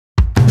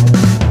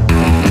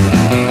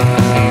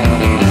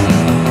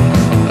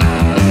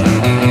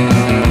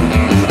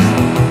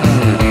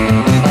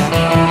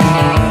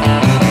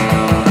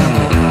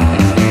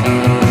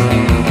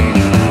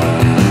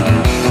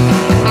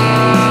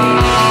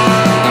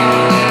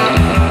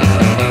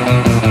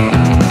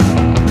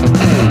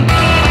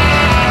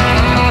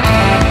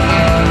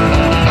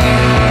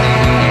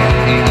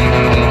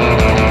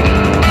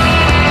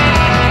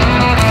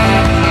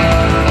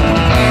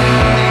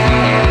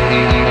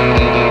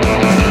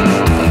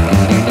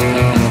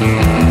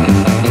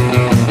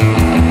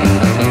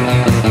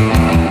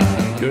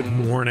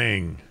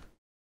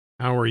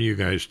you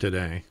guys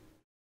today.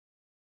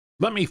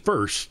 Let me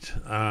first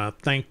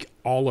thank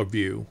all of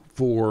you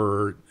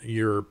for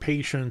your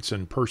patience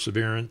and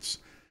perseverance.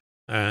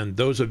 And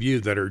those of you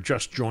that are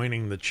just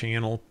joining the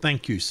channel,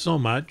 thank you so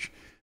much.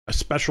 A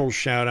special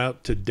shout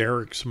out to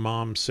Derek's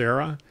mom,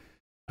 Sarah.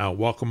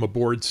 Welcome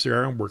aboard,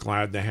 Sarah. We're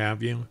glad to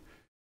have you.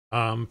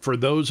 For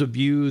those of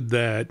you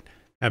that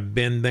have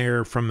been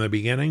there from the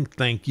beginning,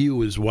 thank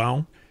you as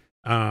well.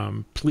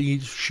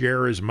 Please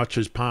share as much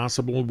as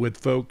possible with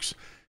folks,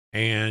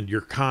 and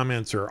your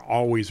comments are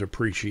always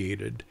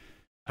appreciated.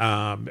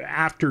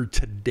 After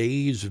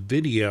today's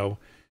video,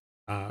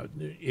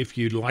 if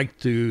you'd like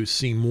to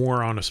see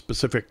more on a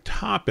specific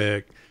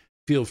topic,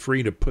 feel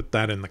free to put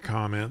that in the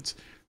comments.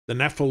 The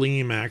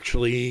Nephilim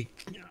actually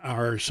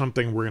are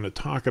something we're going to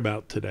talk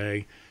about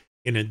today,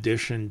 in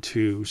addition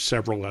to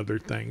several other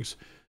things.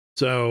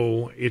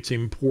 So it's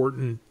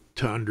important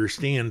to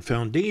understand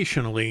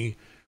foundationally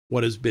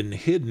what has been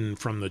hidden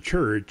from the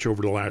church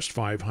over the last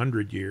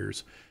 500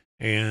 years,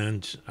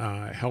 and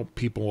help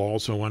people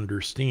also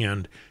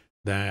understand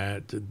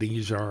that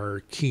these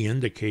are key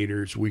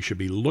indicators we should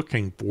be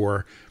looking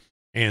for,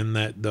 and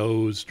that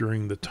those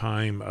during the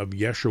time of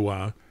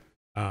Yeshua,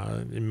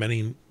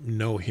 many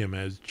know him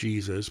as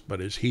Jesus, but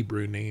his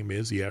Hebrew name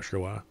is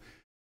Yeshua.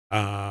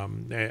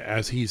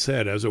 As he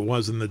said, as it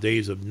was in the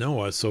days of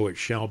Noah, so it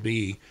shall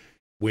be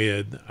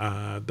with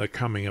the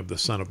coming of the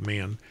Son of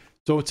Man.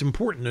 So it's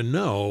important to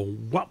know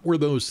what were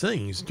those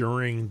things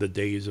during the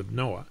days of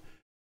Noah.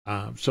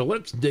 So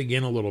let's dig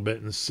in a little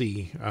bit and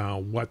see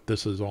what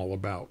this is all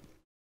about.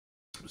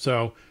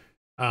 So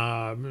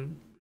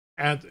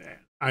as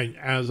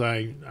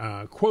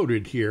I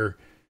quoted here,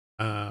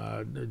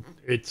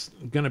 it's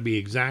going to be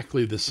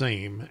exactly the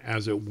same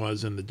as it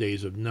was in the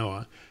days of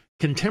Noah.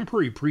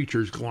 Contemporary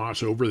preachers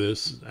gloss over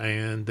this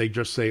and they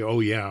just say, oh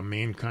yeah,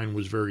 mankind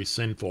was very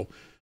sinful.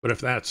 But if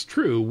that's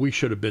true, we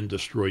should have been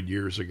destroyed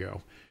years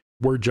ago.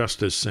 We're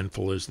just as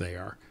sinful as they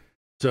are.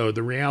 So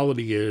the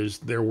reality is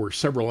there were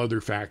several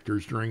other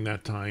factors during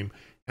that time,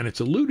 and it's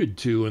alluded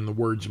to in the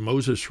words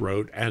Moses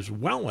wrote, as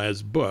well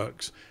as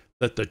books,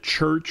 that the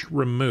church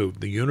removed,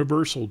 the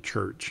universal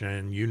church,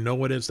 and you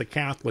know it as the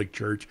Catholic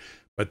Church,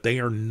 but they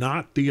are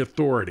not the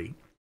authority.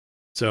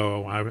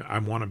 So I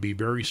want to be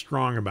very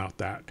strong about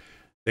that.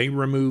 They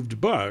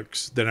removed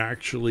books that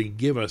actually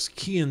give us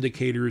key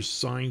indicators,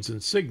 signs,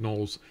 and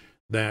signals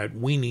that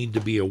we need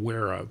to be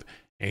aware of.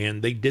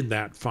 And they did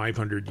that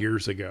 500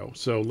 years ago.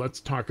 So let's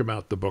talk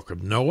about the book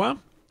of Noah,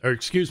 or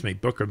excuse me,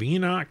 book of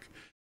Enoch,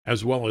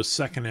 as well as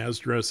Second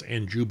Esdras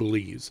and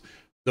Jubilees.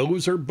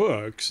 Those are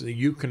books that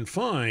you can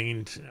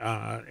find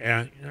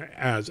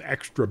as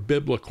extra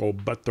biblical,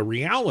 but the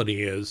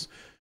reality is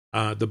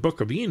the book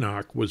of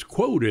Enoch was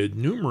quoted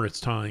numerous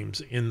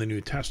times in the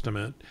New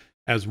Testament,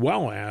 as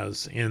well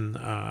as in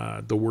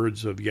the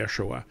words of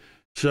Yeshua.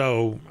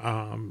 So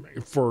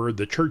for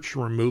the church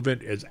to remove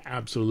it is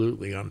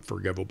absolutely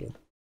unforgivable.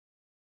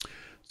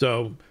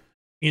 So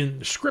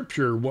in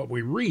scripture, what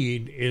we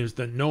read is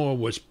that Noah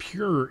was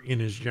pure in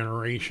his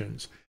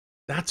generations.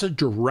 That's a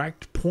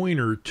direct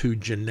pointer to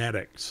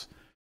genetics.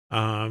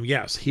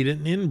 Yes, he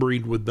didn't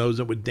inbreed with those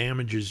that would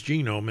damage his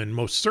genome, and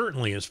most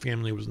certainly his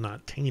family was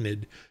not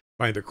tainted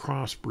by the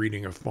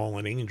crossbreeding of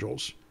fallen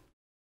angels.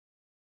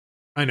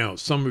 I know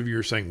some of you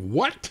are saying,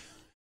 what?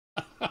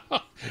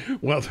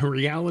 Well, the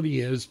reality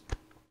is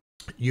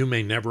you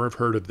may never have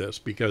heard of this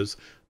because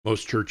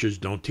most churches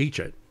don't teach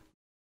it,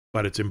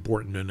 but it's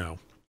important to know.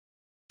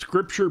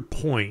 Scripture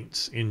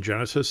points in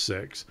Genesis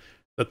 6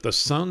 that the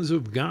sons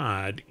of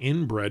God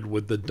inbred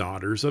with the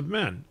daughters of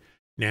men.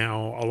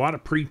 Now, a lot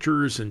of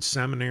preachers and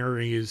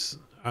seminaries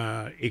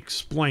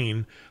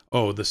explain,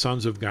 oh, the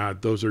sons of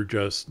God, those are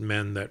just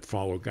men that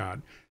follow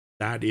God.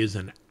 That is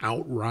an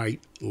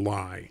outright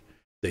lie.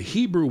 The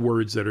Hebrew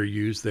words that are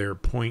used there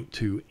point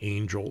to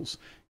angels,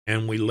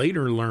 and we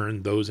later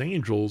learn those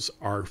angels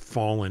are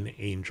fallen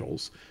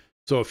angels.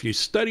 So if you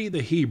study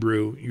the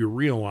Hebrew, you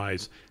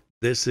realize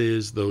this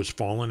is those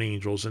fallen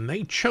angels, and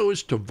they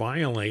chose to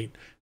violate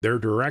their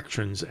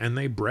directions, and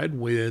they bred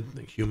with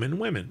human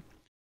women.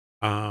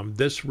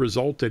 This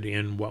resulted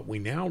in what we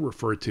now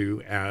refer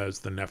to as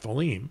the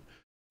Nephilim.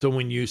 So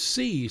when you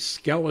see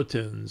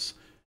skeletons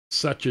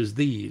such as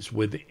these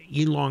with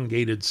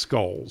elongated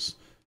skulls,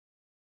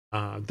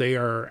 they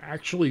are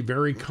actually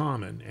very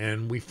common,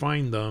 and we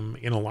find them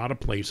in a lot of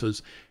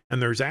places.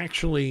 And there's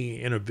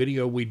actually, in a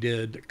video we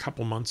did a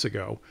couple months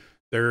ago,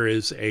 there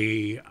is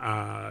a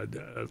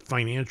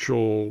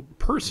financial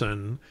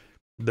person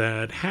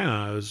that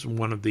has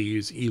one of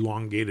these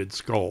elongated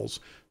skulls.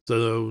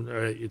 So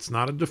it's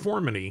not a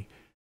deformity.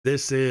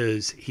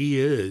 He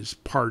is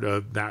part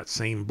of that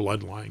same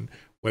bloodline,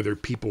 whether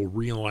people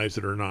realize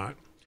it or not.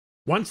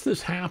 Once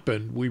this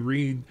happened, we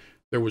read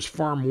there was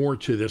far more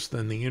to this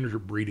than the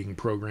interbreeding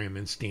program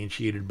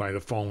instantiated by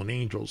the fallen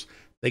angels.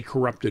 They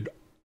corrupted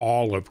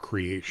all of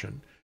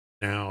creation.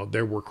 Now,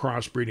 there were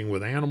crossbreeding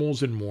with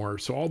animals and more,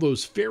 so all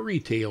those fairy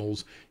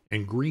tales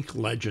and Greek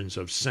legends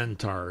of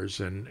centaurs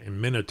and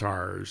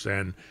minotaurs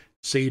and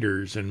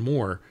satyrs and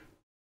more,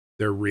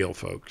 they're real,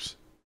 folks.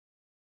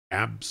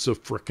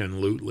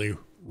 Abso-frickin-lutely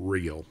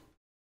real.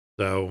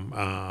 So,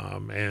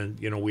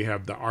 and we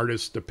have the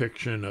artist's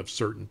depiction of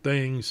certain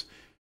things.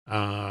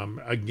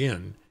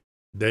 Again,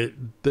 that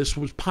this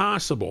was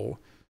possible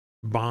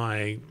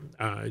by,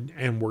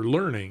 and we're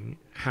learning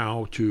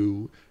how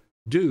to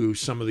do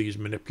some of these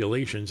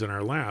manipulations in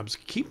our labs.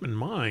 Keep in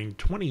mind,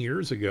 20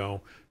 years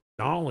ago,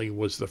 Dolly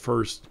was the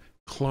first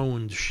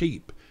cloned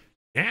sheep.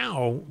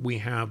 Now we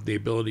have the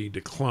ability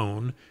to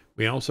clone.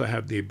 We also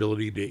have the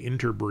ability to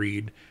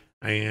interbreed,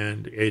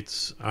 and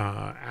it's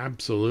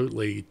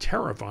absolutely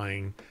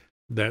terrifying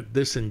that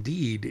this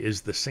indeed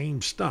is the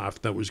same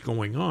stuff that was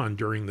going on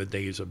during the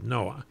days of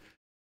Noah.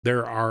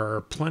 There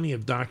are plenty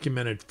of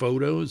documented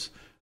photos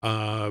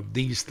of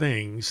these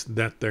things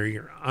that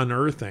they're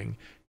unearthing,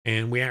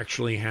 and we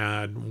actually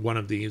had one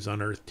of these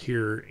unearthed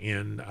here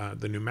in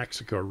the New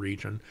Mexico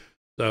region.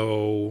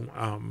 So,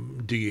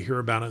 do you hear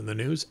about it in the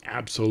news?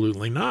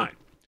 Absolutely not.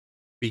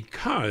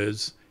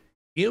 Because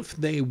if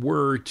they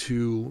were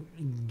to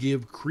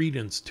give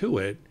credence to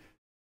it,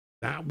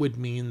 that would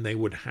mean they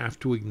would have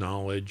to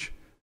acknowledge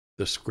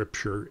the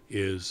scripture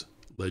is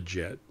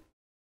legit.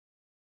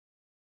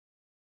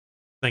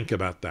 Think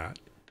about that.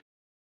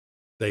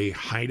 They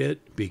hide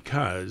it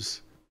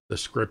because the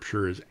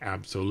scripture is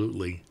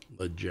absolutely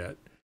legit.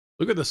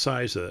 Look at the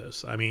size of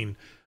this. I mean,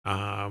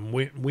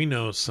 we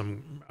know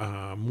some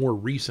more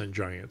recent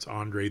giants.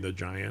 Andre the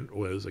Giant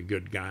was a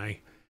good guy.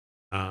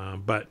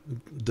 But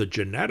the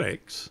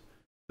genetics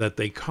that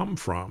they come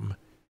from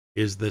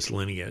is this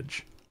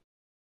lineage.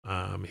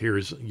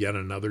 Here's yet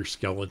another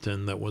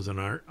skeleton that was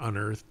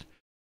unearthed.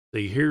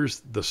 See,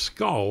 here's the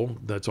skull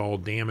that's all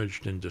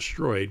damaged and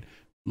destroyed.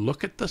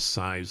 Look at the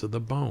size of the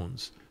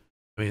bones.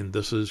 I mean,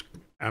 this is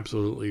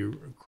absolutely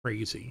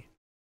crazy.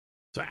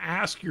 So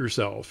ask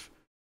yourself,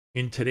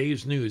 in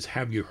today's news,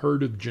 have you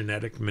heard of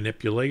genetic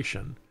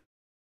manipulation?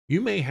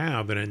 You may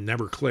have, and it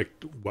never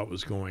clicked what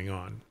was going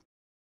on.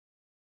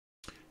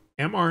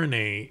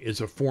 mRNA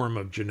is a form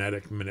of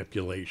genetic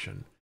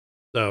manipulation.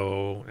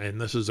 So,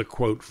 and this is a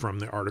quote from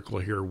the article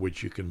here,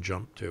 which you can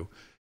jump to.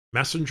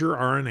 Messenger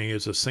RNA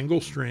is a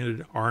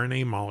single-stranded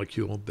RNA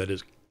molecule that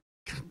is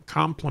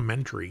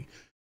complementary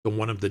to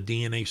one of the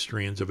DNA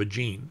strands of a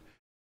gene.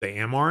 The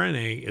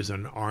mRNA is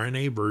an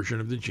RNA version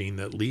of the gene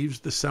that leaves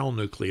the cell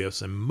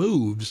nucleus and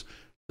moves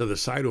to the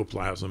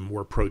cytoplasm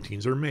where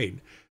proteins are made.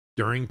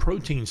 During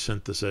protein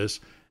synthesis,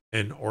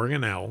 an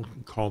organelle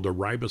called a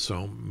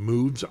ribosome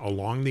moves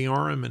along the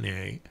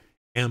mRNA,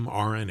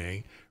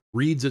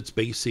 reads its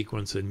base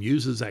sequence, and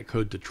uses that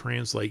code to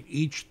translate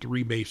each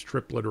 3-base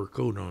triplet or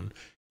codon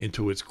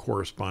into its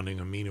corresponding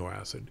amino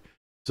acid.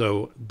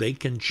 So they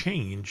can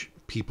change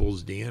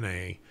people's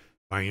DNA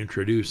by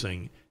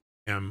introducing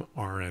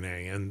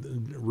mRNA.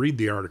 And read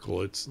the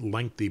article. It's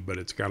lengthy, but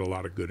it's got a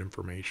lot of good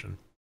information.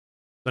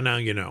 So now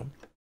you know.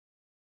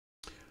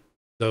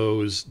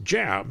 Those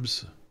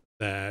jabs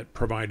that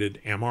provided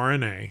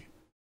mRNA,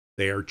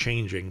 they are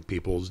changing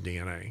people's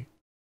DNA.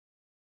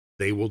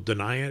 They will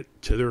deny it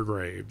to their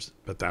graves,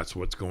 but that's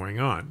what's going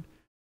on.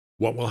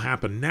 What will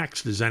happen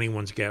next is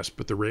anyone's guess,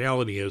 but the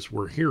reality is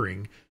we're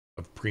hearing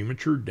of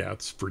premature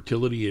deaths,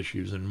 fertility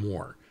issues, and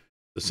more.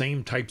 The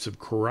same types of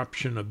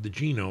corruption of the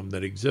genome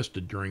that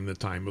existed during the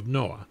time of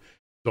Noah.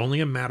 It's only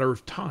a matter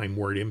of time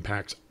where it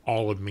impacts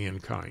all of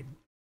mankind.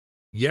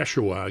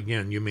 Yeshua,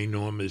 again, you may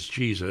know him as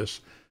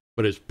Jesus,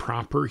 but his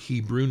proper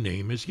Hebrew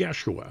name is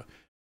Yeshua.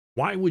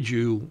 Why would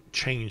you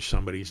change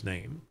somebody's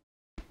name?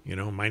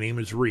 My name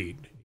is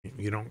Reed.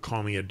 You don't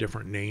call me a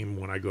different name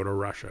when I go to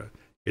Russia.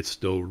 It's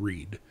still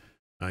Reed.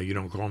 You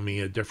don't call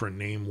me a different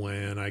name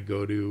when I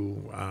go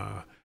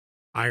to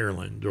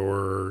Ireland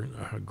or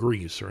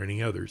Greece or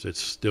any others.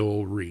 It's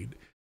still Reed.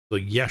 So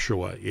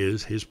Yeshua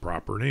is his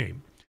proper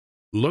name.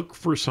 Look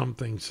for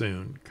something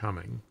soon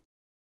coming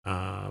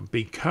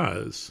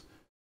because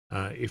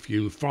if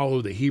you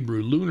follow the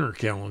Hebrew lunar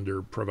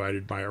calendar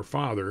provided by our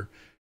Father,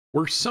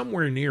 we're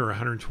somewhere near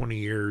 120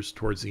 years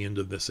towards the end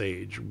of this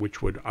age,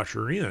 which would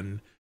usher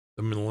in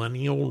the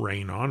millennial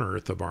reign on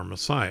earth of our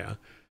Messiah.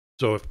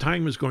 So if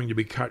time is going to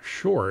be cut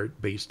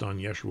short, based on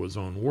Yeshua's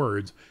own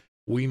words,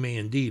 we may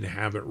indeed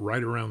have it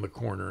right around the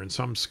corner. And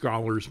some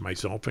scholars,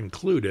 myself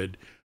included,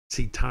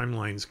 see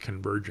timelines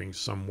converging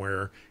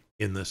somewhere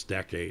in this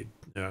decade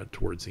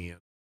towards the end.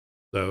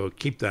 So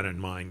keep that in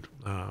mind.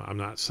 I'm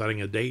not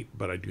setting a date,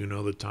 but I do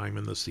know the time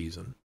and the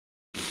season.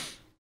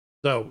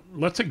 So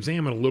let's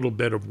examine a little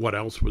bit of what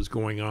else was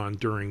going on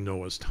during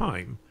Noah's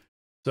time.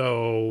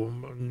 So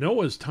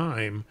Noah's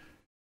time,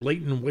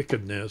 blatant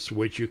wickedness,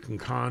 which you can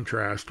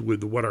contrast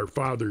with what our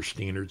father's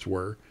standards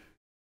were,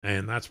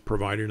 and that's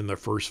provided in the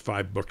first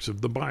 5 books of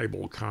the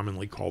Bible,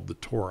 commonly called the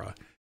Torah.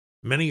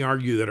 Many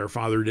argue that our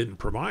Father didn't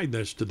provide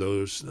this to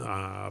those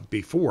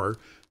before,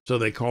 so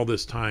they call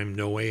this time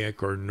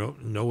Noahic or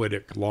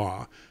Noahic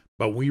law.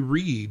 But we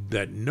read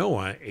that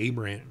Noah,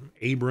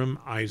 Abram,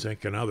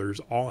 Isaac, and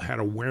others all had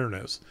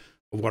awareness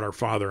of what our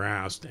Father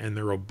asked, and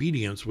their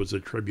obedience was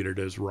attributed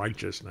as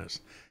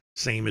righteousness,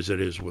 same as it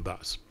is with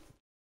us.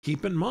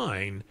 Keep in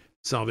mind,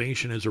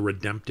 salvation is a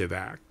redemptive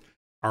act.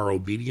 Our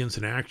obedience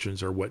and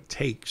actions are what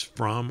takes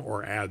from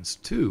or adds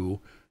to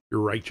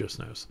your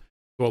righteousness.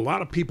 So a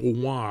lot of people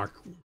walk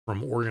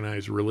from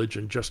organized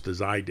religion just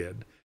as I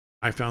did.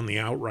 I found the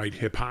outright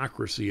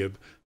hypocrisy of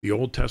the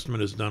Old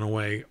Testament is done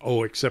away.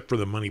 Oh, except for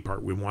the money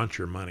part. We want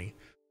your money.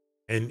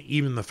 And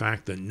even the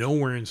fact that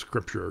nowhere in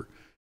Scripture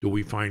do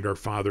we find our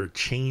Father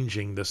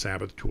changing the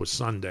Sabbath to a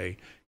Sunday,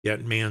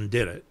 yet man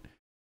did it.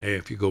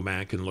 If you go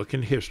back and look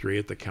in history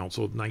at the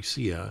Council of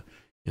Nicaea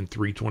in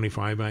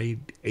 325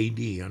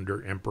 AD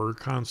under Emperor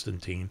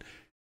Constantine,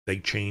 they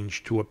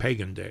changed to a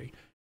pagan day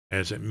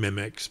as it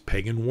mimics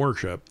pagan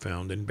worship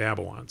found in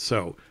Babylon.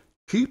 So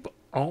keep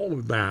all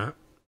of that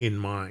in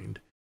mind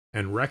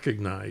and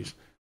recognize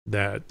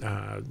that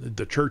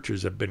the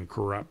churches have been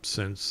corrupt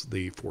since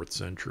the 4th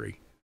century.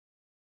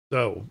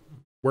 So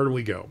where do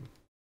we go?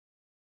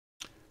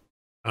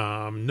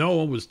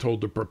 Noah was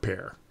told to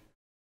prepare.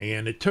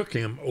 And it took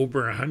him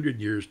over 100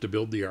 years to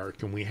build the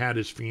ark, and we had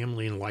his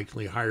family and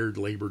likely hired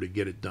labor to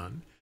get it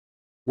done.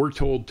 We're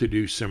told to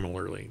do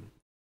similarly.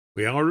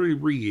 We already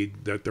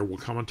read that there will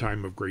come a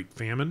time of great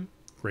famine,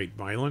 great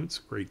violence,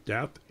 great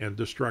death, and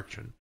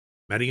destruction.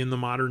 Many in the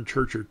modern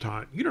church are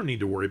taught, you don't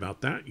need to worry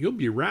about that. You'll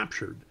be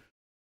raptured.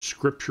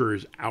 Scripture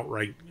is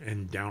outright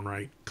and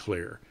downright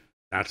clear.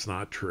 That's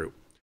not true.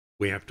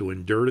 We have to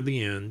endure to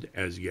the end,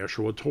 as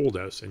Yeshua told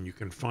us, and you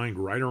can find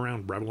right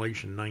around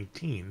Revelation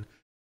 19,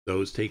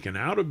 those taken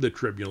out of the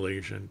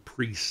tribulation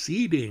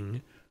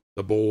preceding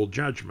the bowl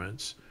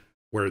judgments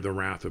where the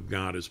wrath of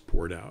God is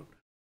poured out.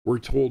 We're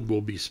told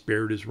we'll be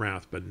spared his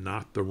wrath, but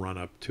not the run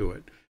up to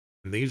it.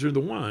 And these are the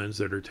ones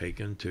that are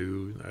taken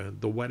to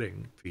the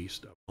wedding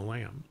feast of the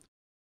Lamb.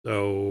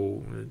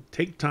 So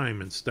take time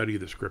and study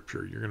the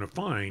Scripture. You're going to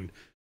find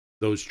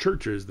those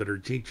churches that are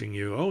teaching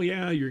you, oh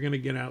yeah, you're going to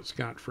get out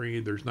scot-free.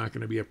 There's not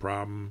going to be a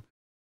problem.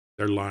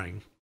 They're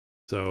lying.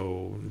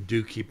 So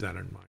do keep that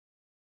in mind.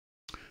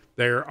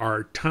 There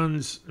are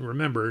tons.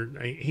 Remember,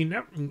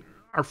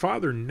 our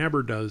Father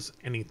never does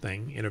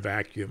anything in a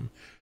vacuum.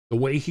 The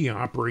way he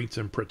operates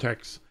and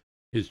protects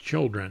his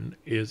children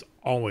is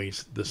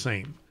always the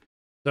same.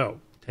 So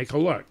take a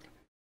look.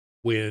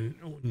 When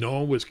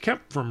Noah was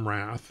kept from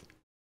wrath,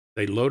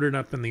 they loaded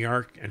up in the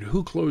ark, and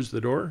who closed the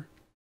door?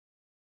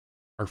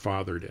 Our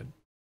Father did.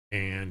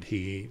 And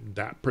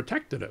that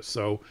protected us.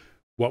 So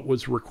what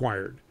was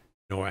required?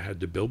 Noah had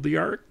to build the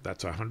ark.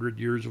 That's 100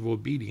 years of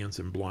obedience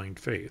and blind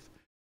faith.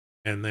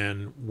 And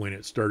then when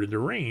it started to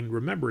rain,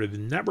 remember, it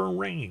never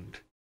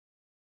rained.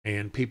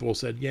 And people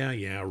said,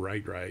 yeah,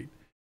 right.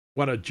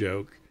 What a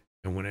joke.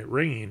 And when it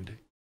rained,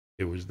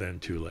 it was then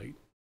too late.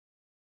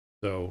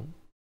 So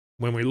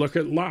when we look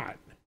at Lot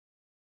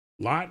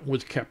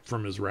was kept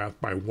from his wrath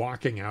by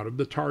walking out of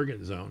the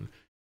target zone.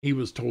 He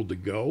was told to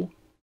go,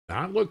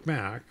 not look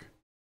back.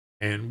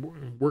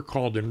 And we're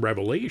called in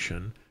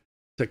Revelation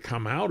to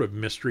come out of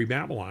Mystery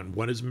Babylon.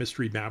 What is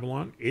Mystery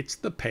Babylon? It's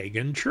the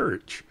pagan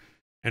church.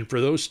 And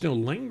for those still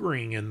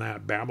lingering in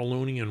that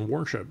Babylonian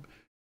worship,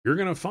 you're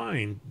going to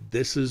find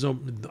this is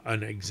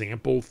an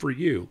example for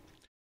you.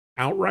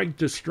 Outright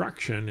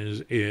destruction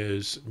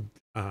is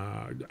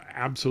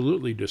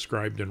absolutely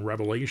described in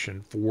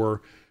Revelation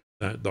for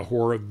the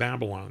whore of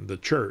Babylon, the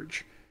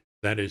church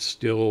that is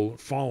still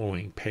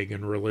following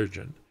pagan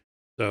religion.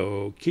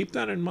 So keep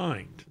that in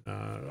mind.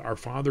 Our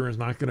Father is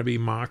not going to be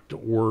mocked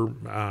or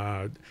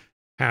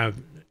have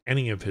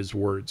any of his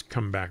words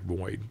come back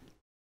void.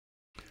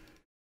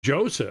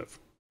 Joseph,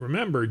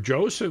 remember,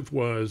 Joseph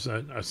was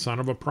a son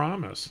of a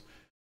promise.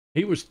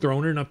 He was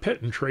thrown in a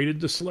pit and traded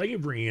to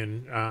slavery.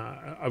 And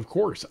of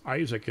course,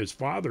 Isaac, his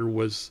father,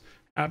 was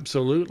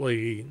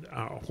absolutely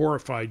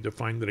horrified to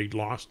find that he'd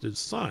lost his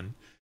son,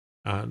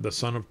 the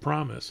son of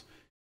promise.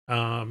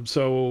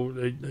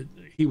 So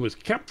he was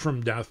kept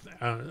from death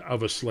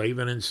of a slave,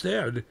 and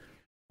instead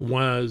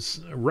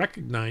was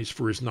recognized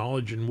for his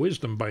knowledge and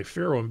wisdom by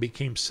Pharaoh and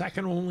became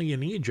second only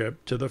in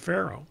Egypt to the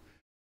Pharaoh.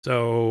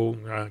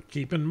 So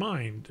keep in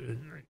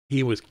mind,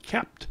 he was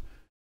kept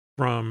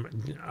from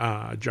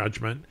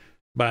judgment,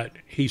 but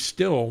he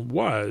still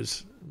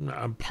was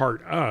a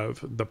part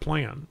of the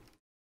plan.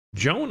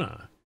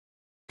 Jonah,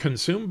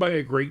 consumed by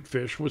a great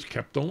fish, was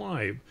kept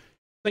alive.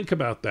 Think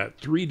about that.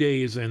 3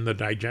 days in the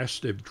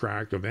digestive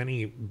tract of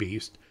any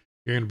beast,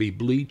 you're going to be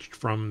bleached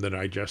from the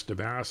digestive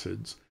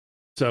acids.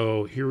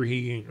 So here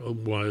he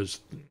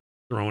was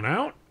thrown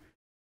out,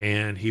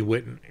 and he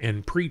went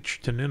and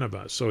preached to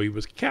Nineveh. So he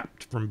was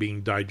kept from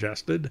being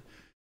digested,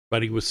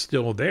 but he was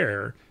still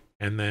there,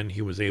 and then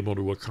he was able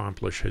to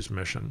accomplish his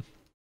mission.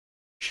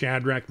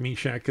 Shadrach,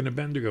 Meshach, and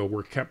Abednego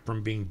were kept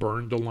from being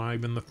burned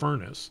alive in the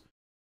furnace.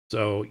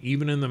 So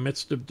even in the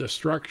midst of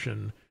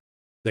destruction,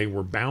 they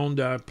were bound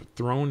up,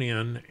 thrown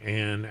in,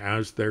 and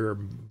as their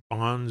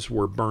bonds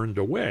were burned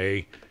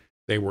away,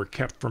 they were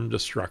kept from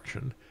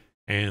destruction,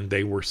 and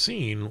they were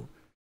seen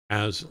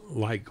as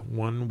like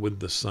one with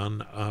the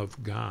Son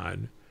of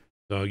God.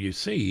 So you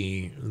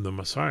see, the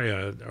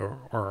Messiah, or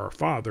our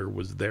Father,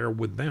 was there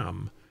with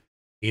them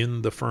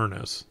in the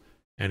furnace,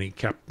 and he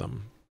kept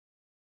them.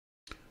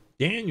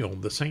 Daniel,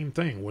 the same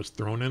thing, was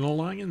thrown in a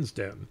lion's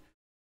den.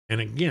 And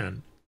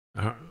again,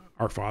 uh,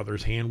 our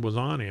Father's hand was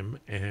on him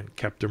and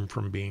kept him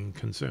from being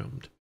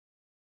consumed.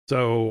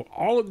 So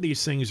all of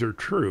these things are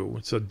true.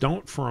 So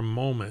don't for a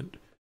moment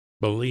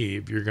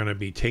believe you're going to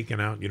be taken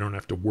out. You don't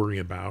have to worry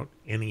about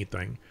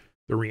anything.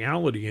 The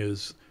reality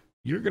is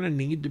you're going to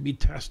need to be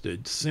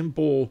tested.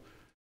 Simple,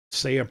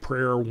 say a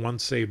prayer,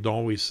 once saved,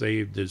 always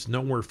saved, is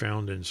nowhere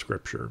found in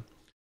Scripture.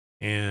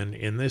 And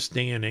in this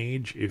day and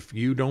age, if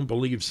you don't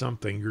believe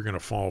something, you're going to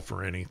fall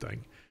for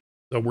anything.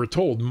 So we're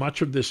told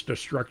much of this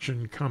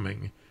destruction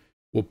coming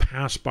will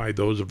pass by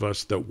those of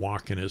us that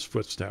walk in his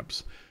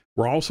footsteps.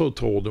 We're also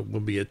told it will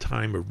be a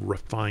time of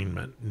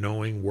refinement,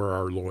 knowing where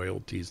our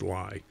loyalties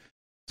lie.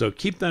 So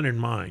keep that in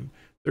mind.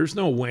 There's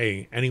no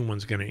way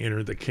anyone's going to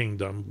enter the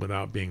kingdom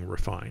without being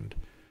refined.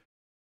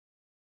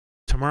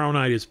 Tomorrow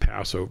night is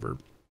Passover.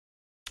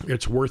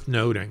 It's worth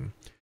noting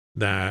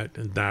that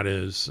that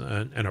is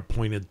an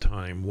appointed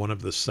time, one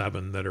of the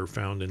 7 that are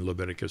found in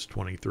Leviticus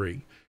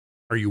 23.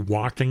 Are you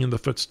walking in the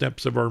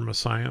footsteps of our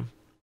Messiah?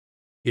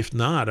 If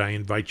not, I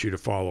invite you to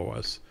follow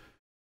us.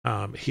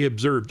 He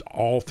observed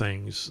all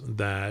things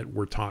that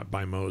were taught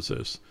by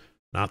Moses,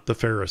 not the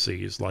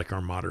Pharisees like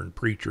our modern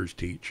preachers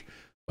teach,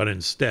 but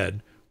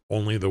instead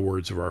only the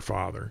words of our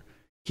Father.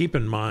 Keep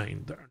in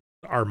mind,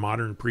 our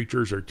modern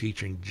preachers are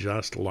teaching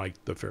just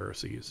like the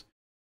Pharisees.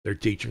 They're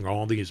teaching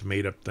all these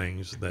made-up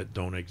things that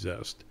don't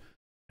exist.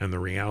 And the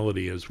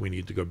reality is we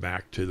need to go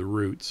back to the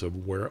roots of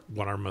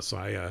what our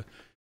Messiah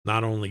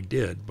not only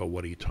did, but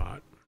what he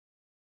taught.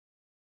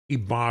 He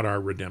bought our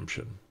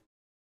redemption.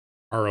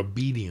 Our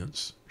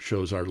obedience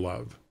shows our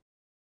love.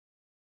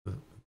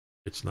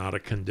 It's not a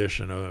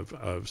condition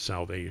of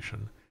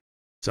salvation.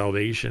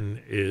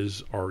 Salvation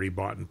is already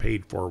bought and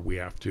paid for. We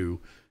have to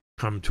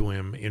come to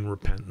him in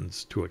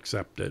repentance to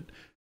accept it.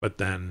 But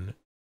then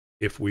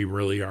if we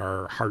really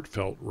are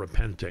heartfelt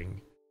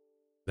repenting,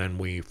 then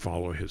we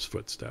follow his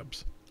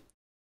footsteps.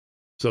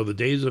 So the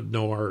days of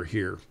Noah are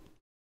here.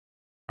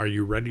 Are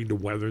you ready to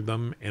weather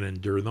them and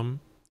endure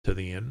them to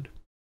the end?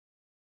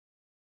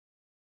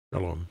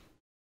 Shalom.